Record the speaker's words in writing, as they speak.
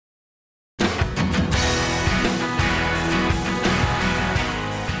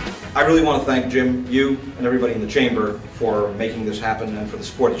I really want to thank Jim, you, and everybody in the Chamber for making this happen and for the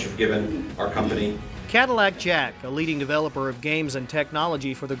support that you've given our company. Cadillac Jack, a leading developer of games and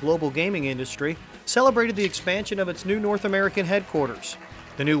technology for the global gaming industry, celebrated the expansion of its new North American headquarters.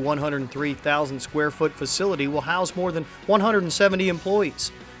 The new 103,000 square foot facility will house more than 170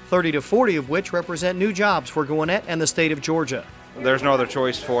 employees, 30 to 40 of which represent new jobs for Gwinnett and the state of Georgia. There's no other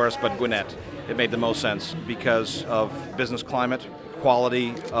choice for us but Gwinnett. It made the most sense because of business climate,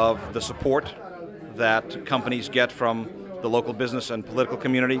 quality of the support that companies get from the local business and political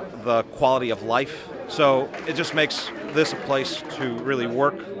community, the quality of life. So it just makes this a place to really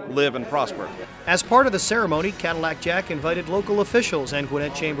work, live, and prosper. As part of the ceremony, Cadillac Jack invited local officials and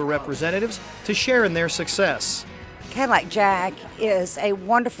Gwinnett Chamber representatives to share in their success. Cadillac Jack is a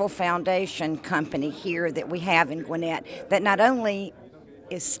wonderful foundation company here that we have in Gwinnett that not only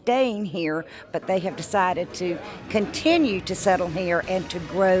is staying here, but they have decided to continue to settle here and to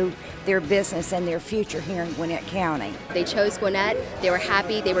grow their business and their future here in Gwinnett County. They chose Gwinnett, they were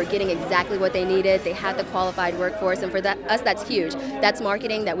happy, they were getting exactly what they needed, they had the qualified workforce, and for us that's huge. That's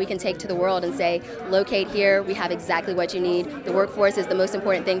marketing that we can take to the world and say, locate here, we have exactly what you need. The workforce is the most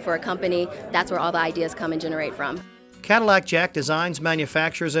important thing for a company. That's where all the ideas come and generate from. Cadillac Jack designs,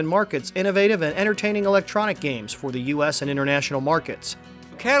 manufactures, and markets innovative and entertaining electronic games for the U.S. and international markets.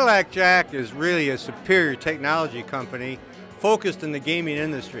 Cadillac Jack is really a superior technology company focused in the gaming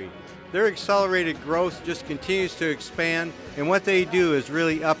industry. Their accelerated growth just continues to expand, and what they do is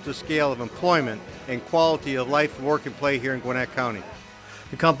really up the scale of employment and quality of life, work, and play here in Gwinnett County.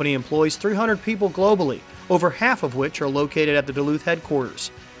 The company employs 300 people globally, over half of which are located at the Duluth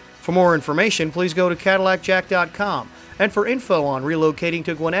headquarters. For more information, please go to CadillacJack.com, and for info on relocating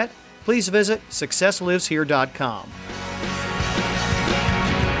to Gwinnett, please visit SuccessLivesHere.com.